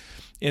didn't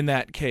in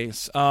that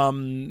case.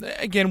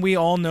 Again, we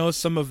all know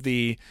some of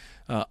the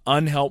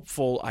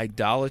unhelpful,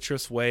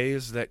 idolatrous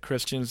ways that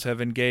Christians have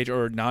engaged,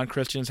 or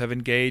non-Christians have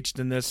engaged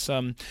in this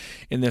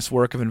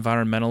work of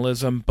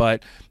environmentalism,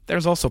 but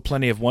there's also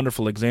plenty of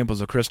wonderful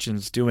examples of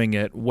Christians doing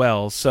it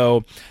well.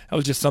 So that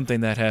was just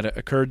something that had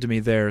occurred to me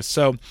there.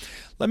 So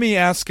let me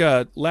ask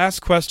a last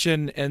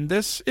question, and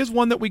this is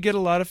one that we get a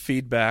lot of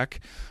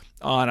feedback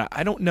on.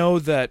 I don't know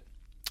that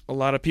a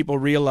lot of people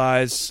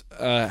realize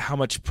how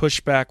much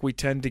pushback we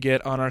tend to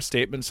get on our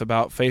statements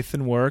about faith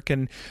and work,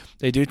 and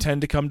they do tend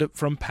to come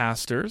from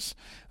pastors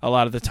a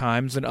lot of the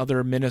times and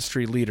other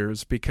ministry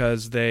leaders,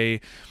 because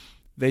they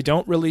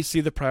don't really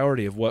see the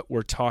priority of what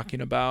we're talking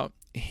about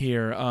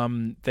here.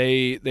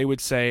 They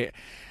would say,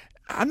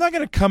 I'm not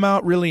going to come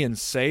out really and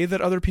say that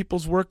other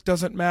people's work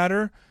doesn't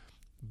matter,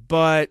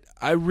 but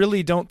I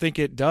really don't think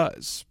it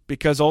does,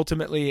 because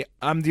ultimately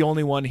I'm the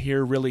only one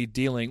here really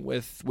dealing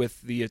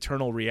with the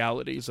eternal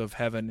realities of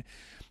heaven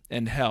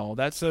and hell.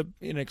 That's an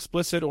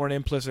explicit or an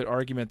implicit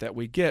argument that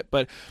we get,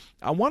 but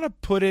I want to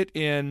put it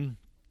in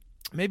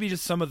maybe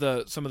just some of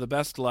the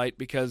best light,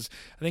 because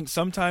I think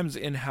sometimes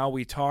in how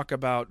we talk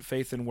about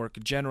faith and work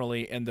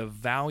generally and the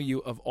value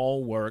of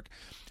all work,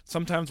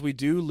 sometimes we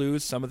do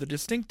lose some of the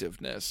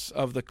distinctiveness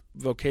of the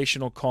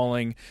vocational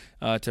calling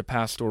to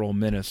pastoral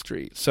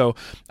ministry. So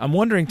I'm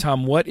wondering,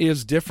 Tom, what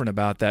is different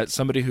about that?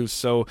 Somebody who's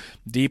so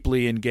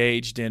deeply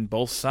engaged in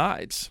both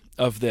sides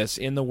of this,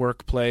 in the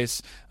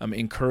workplace,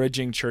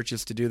 encouraging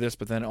churches to do this,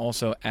 but then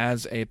also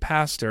as a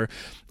pastor.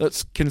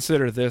 Let's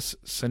consider this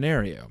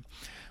scenario.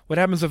 What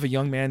happens if a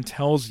young man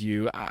tells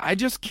you, I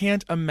just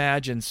can't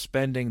imagine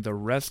spending the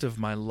rest of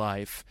my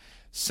life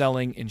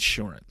selling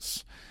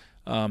insurance?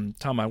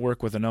 Tom, I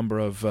work with a number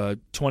of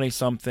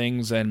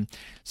 20-somethings, and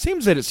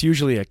seems that it's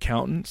usually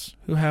accountants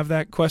who have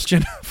that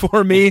question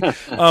for me.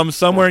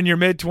 Somewhere in your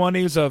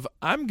mid-20s of,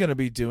 I'm going to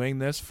be doing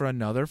this for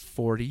another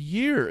 40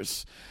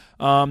 years.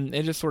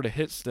 It just sort of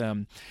hits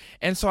them.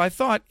 And so I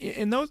thought,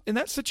 in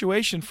that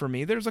situation for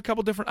me, there's a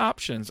couple different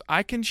options.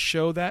 I can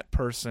show that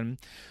person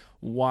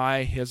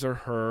why his or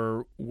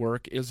her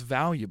work is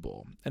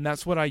valuable, and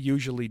that's what I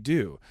usually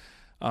do.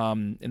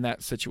 In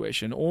that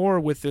situation. Or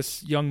with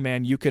this young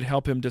man, you could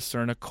help him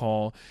discern a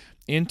call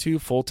into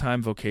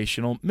full-time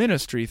vocational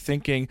ministry,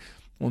 thinking,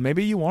 well,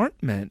 maybe you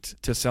aren't meant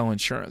to sell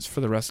insurance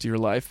for the rest of your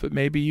life, but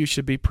maybe you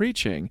should be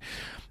preaching.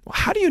 Well,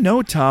 how do you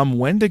know, Tom,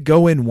 when to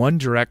go in one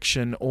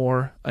direction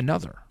or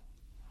another?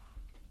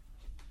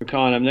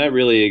 Colin, I'm not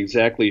really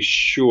exactly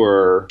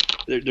sure.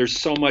 There's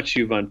so much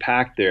you've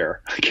unpacked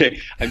there. Okay,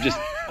 I'm just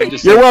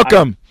You're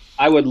welcome.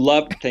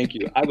 Thank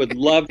you. I would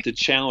love to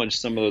challenge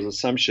some of those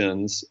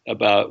assumptions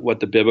about what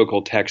the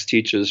biblical text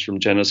teaches from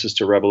Genesis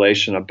to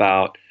Revelation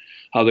about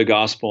how the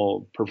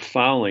gospel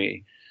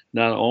profoundly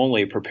not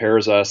only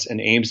prepares us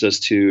and aims us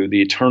to the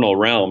eternal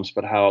realms,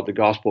 but how the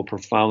gospel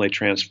profoundly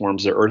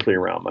transforms the earthly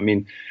realm. I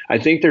mean, I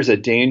think there's a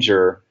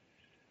danger.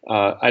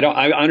 I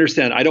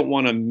understand. I don't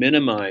want to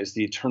minimize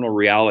the eternal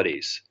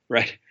realities,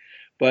 right?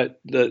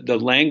 But the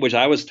language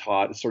I was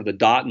taught, sort of the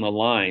dot and the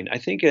line, I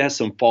think it has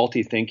some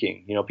faulty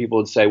thinking. People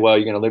would say, well,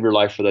 you're going to live your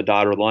life for the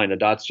dot or the line. The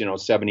dot's,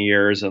 70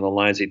 years and the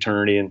line's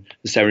eternity, and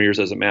the 7 years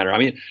doesn't matter. I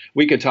mean,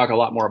 we could talk a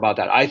lot more about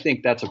that. I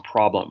think that's a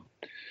problem.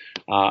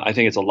 I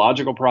think it's a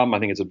logical problem. I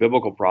think it's a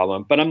biblical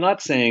problem. But I'm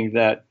not saying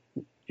that,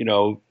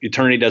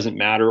 eternity doesn't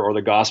matter or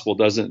the gospel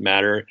doesn't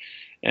matter.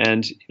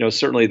 And,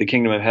 certainly the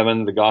kingdom of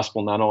heaven, the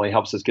gospel not only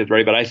helps us get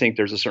ready, but I think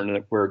there's a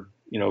certain where,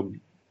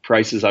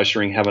 Christ is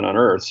ushering heaven on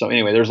earth. So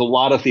anyway, there's a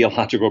lot of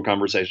theological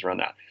conversation around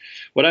that.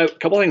 A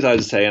couple of things I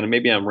would say, and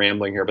maybe I'm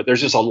rambling here, but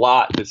there's just a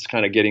lot that's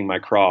kind of getting my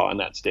craw on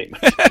that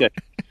statement. Okay.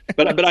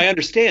 But I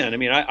understand. I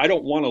mean, I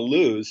don't want to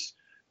lose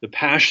the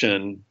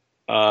passion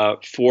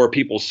for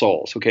people's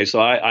souls. Okay, so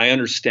I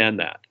understand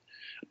that.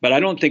 But I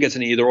don't think it's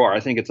an either or. I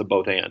think it's a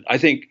both and. I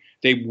think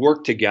they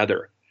work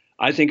together.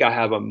 I think I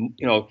have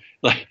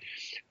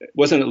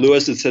wasn't it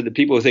Lewis that said that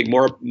people who think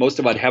most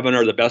about heaven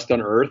are the best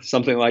on earth,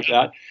 something like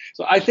that?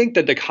 So I think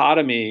the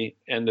dichotomy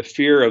and the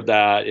fear of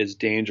that is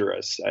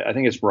dangerous. I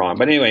think it's wrong.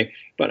 But anyway,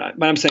 but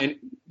I'm saying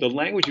the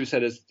language you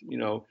said is,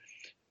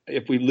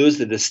 if we lose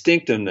the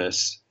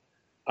distinctiveness,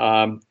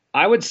 I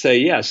would say,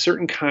 yeah,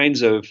 certain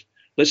kinds of,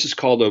 let's just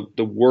call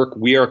the work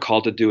we are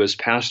called to do as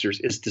pastors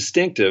is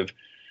distinctive.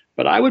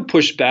 But I would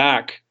push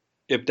back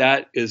if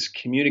that is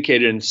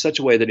communicated in such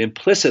a way that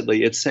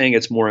implicitly it's saying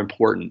it's more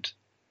important.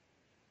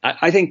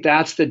 I think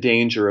that's the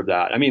danger of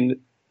that. I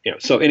mean,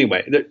 so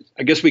anyway,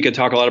 I guess we could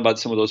talk a lot about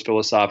some of those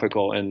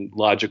philosophical and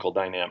logical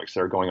dynamics that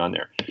are going on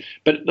there.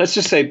 But let's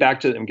just say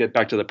get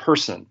back to the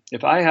person.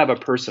 If I have a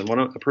person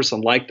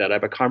like that, I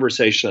have a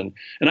conversation,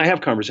 and I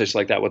have conversations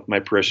like that with my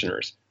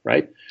parishioners,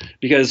 right?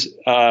 Because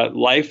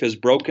life is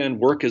broken,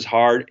 work is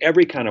hard,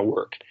 every kind of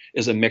work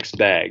is a mixed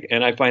bag.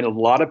 And I find a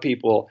lot of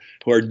people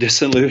who are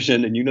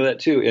disillusioned, and you know that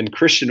too, in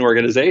Christian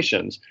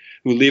organizations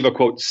who leave a,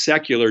 quote,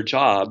 secular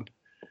job,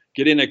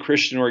 get in a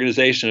Christian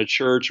organization, a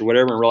church or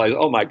whatever, and realize,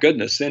 oh my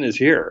goodness, sin is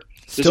here.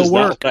 This Still is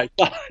work. not what I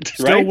thought,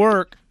 Still right?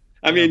 work.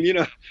 I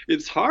mean,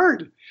 it's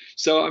hard.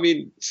 So, I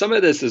mean, some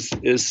of this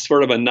is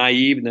sort of a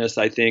naiveness,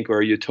 I think, or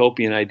a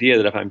utopian idea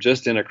that if I'm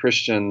just in a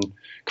Christian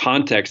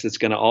context, it's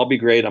going to all be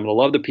great. I'm going to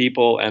love the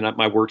people, and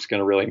my work's going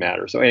to really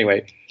matter. So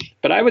anyway,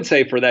 but I would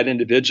say for that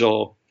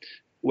individual,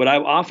 what I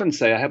often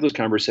say, I have those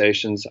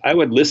conversations, I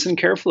would listen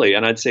carefully,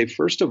 and I'd say,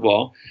 first of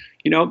all,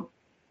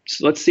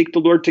 so let's seek the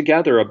Lord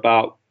together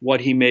about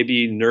what he may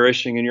be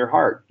nourishing in your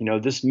heart.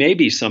 This may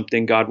be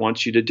something God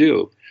wants you to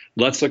do.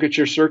 Let's look at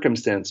your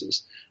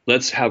circumstances.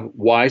 Let's have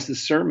wise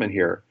discernment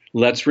here.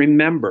 Let's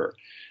remember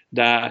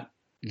that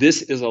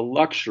this is a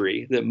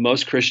luxury that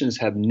most Christians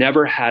have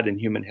never had in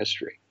human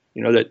history.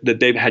 That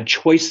they've had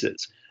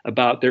choices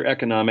about their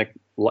economic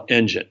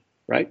engine,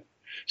 right?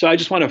 So I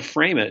just want to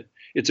frame it.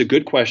 It's a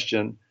good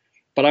question,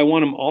 but I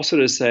want them also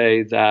to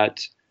say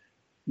that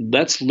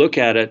let's look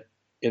at it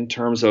in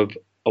terms of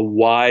a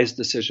wise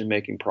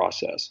decision-making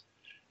process.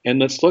 And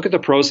let's look at the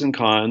pros and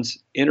cons,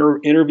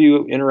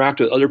 interact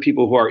with other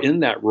people who are in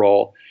that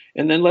role,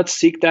 and then let's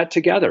seek that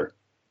together.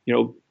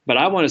 But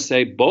I want to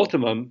say both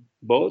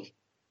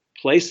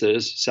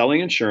places,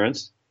 selling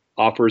insurance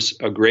offers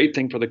a great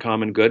thing for the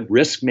common good.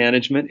 Risk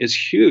management is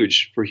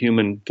huge for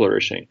human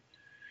flourishing.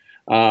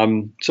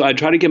 So I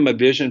try to give them a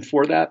vision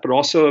for that, but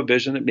also a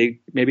vision that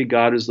maybe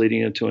God is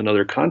leading into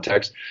another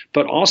context,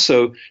 but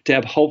also to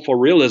have hopeful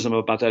realism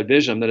about that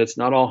vision, that it's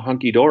not all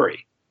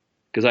hunky-dory.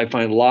 Because I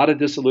find a lot of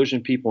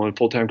disillusioned people in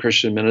full-time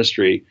Christian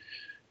ministry,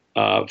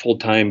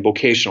 full-time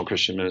vocational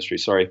Christian ministry,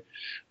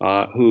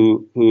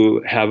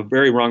 who have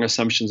very wrong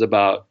assumptions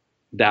about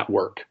that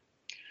work.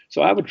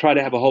 So I would try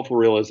to have a hopeful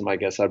realism, I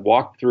guess. I'd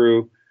walk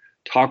through,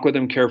 talk with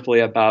them carefully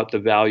about the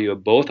value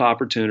of both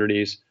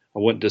opportunities. I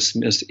wouldn't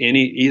dismiss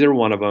either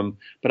one of them,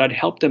 but I'd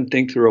help them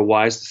think through a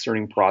wise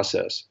discerning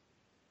process,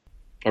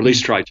 or at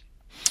least try to.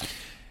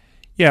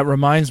 Yeah, it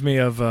reminds me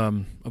of a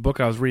book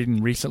I was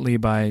reading recently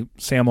by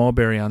Sam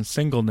Allberry on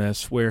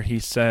singleness, where he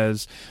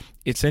says,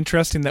 it's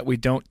interesting that we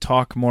don't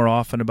talk more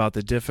often about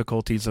the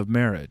difficulties of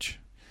marriage.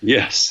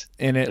 Yes.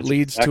 And it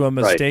leads to a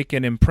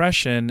mistaken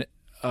impression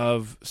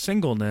of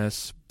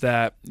singleness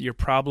that your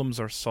problems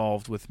are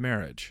solved with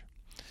marriage.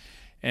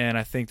 And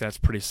I think that's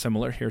pretty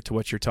similar here to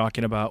what you're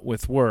talking about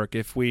with work.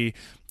 If we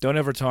don't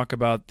ever talk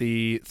about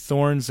the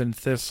thorns and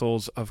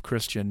thistles of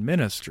Christian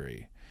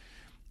ministry,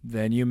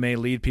 then you may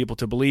lead people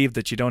to believe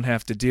that you don't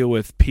have to deal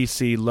with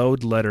PC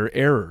load letter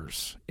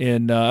errors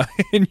in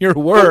your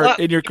work,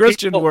 in your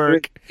Christian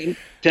work.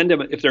 Tend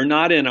to, if they're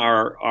not in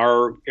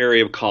our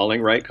area of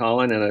calling, right,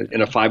 Colin,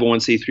 in a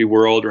 501c3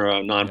 world or a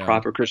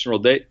nonprofit Christian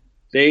world,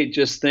 they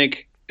just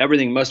think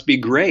everything must be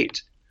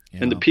great,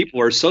 and the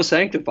people are so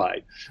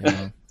sanctified.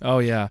 Oh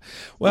yeah,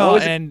 well,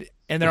 and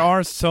there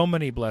are so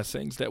many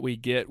blessings that we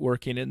get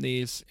working in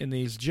these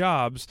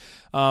jobs.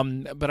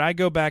 But I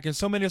go back, and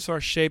so many of us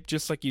are shaped,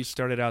 just like you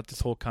started out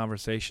this whole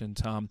conversation,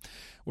 Tom.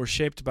 We're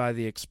shaped by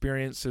the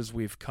experiences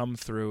we've come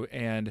through.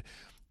 And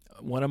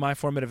one of my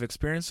formative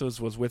experiences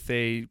was with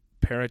a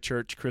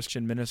parachurch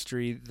Christian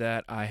ministry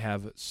that I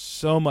have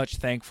so much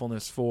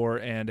thankfulness for,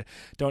 and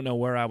don't know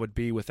where I would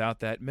be without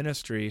that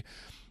ministry,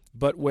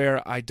 but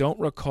where I don't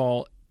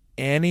recall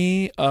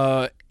any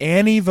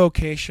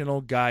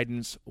vocational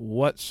guidance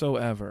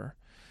whatsoever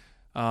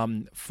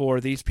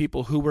for these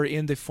people who were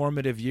in the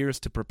formative years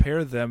to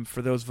prepare them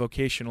for those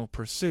vocational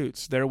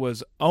pursuits. There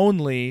was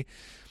only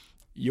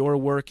your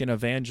work in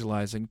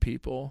evangelizing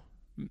people.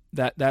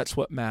 That's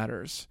what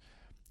matters.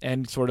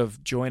 And sort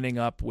of joining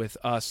up with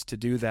us to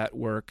do that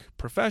work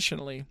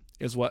professionally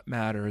is what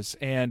matters.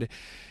 And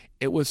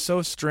it was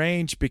so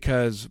strange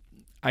because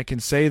I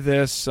can say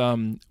this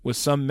with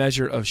some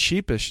measure of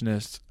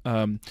sheepishness,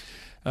 Tom,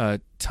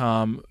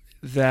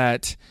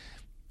 that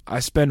I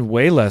spend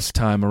way less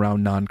time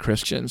around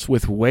non-Christians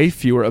with way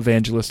fewer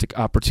evangelistic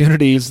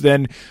opportunities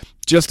than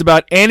just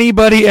about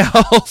anybody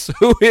else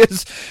who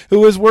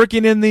is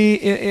working in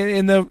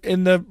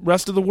the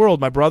rest of the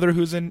world. My brother,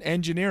 who's an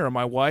engineer, or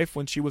my wife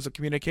when she was a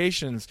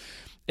communications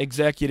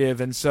executive,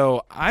 and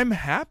so I'm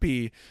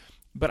happy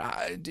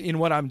in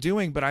what I'm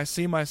doing, but I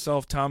see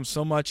myself, Tom,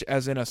 so much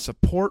as in a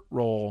support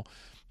role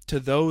to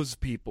those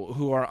people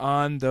who are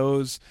on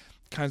those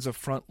kinds of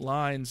front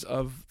lines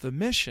of the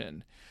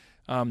mission,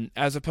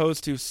 as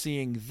opposed to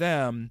seeing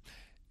them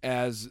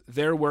as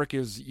their work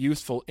is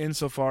useful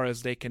insofar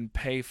as they can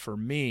pay for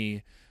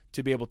me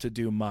to be able to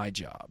do my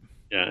job.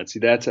 Yeah, see,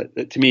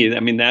 to me,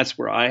 I mean, that's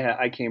where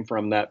I came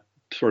from, that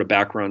sort of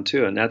background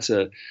too, and that's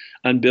a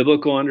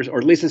unbiblical or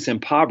at least it's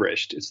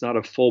impoverished. It's not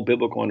a full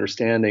biblical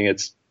understanding.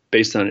 It's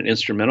based on an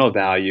instrumental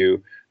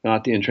value,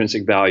 not the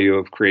intrinsic value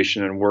of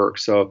creation and work.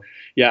 So,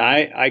 yeah,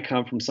 I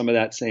come from some of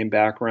that same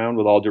background,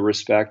 with all due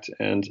respect,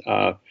 and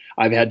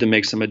I've had to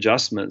make some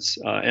adjustments.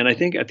 And I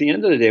think at the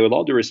end of the day, with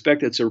all due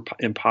respect, it's an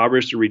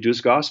impoverished or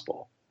reduced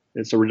gospel.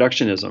 It's a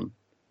reductionism.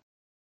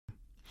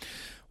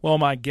 Well,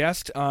 my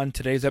guest on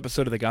today's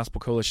episode of the Gospel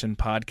Coalition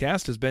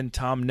podcast has been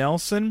Tom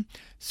Nelson,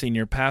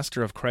 senior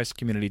pastor of Christ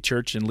Community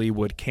Church in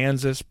Leawood,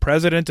 Kansas,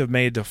 president of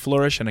Made to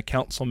Flourish, and a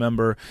council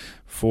member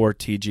for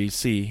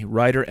TGC,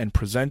 writer and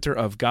presenter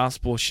of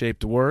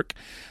Gospel-Shaped Work,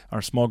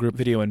 our small group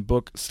video and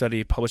book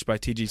study published by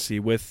TGC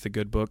with the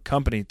Good Book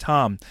Company.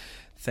 Tom,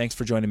 thanks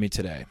for joining me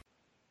today.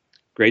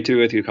 Great to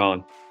be with you,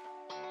 Colin.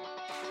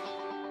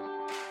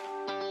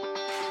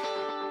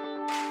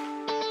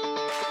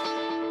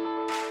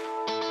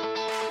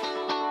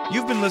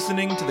 You've been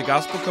listening to the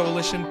Gospel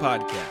Coalition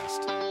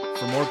podcast.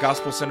 For more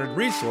gospel-centered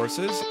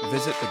resources,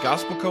 visit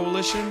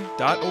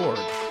thegospelcoalition.org.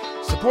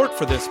 Support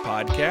for this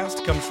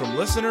podcast comes from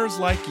listeners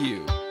like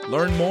you.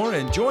 Learn more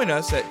and join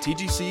us at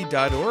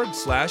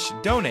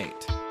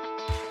tgc.org/donate.